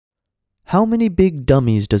How many big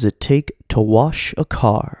dummies does it take to wash a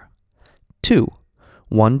car? 2.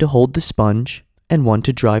 One to hold the sponge and one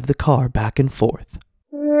to drive the car back and forth.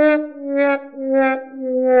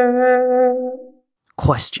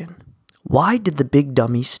 Question. Why did the big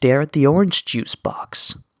dummy stare at the orange juice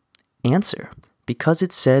box? Answer. Because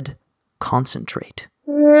it said, concentrate.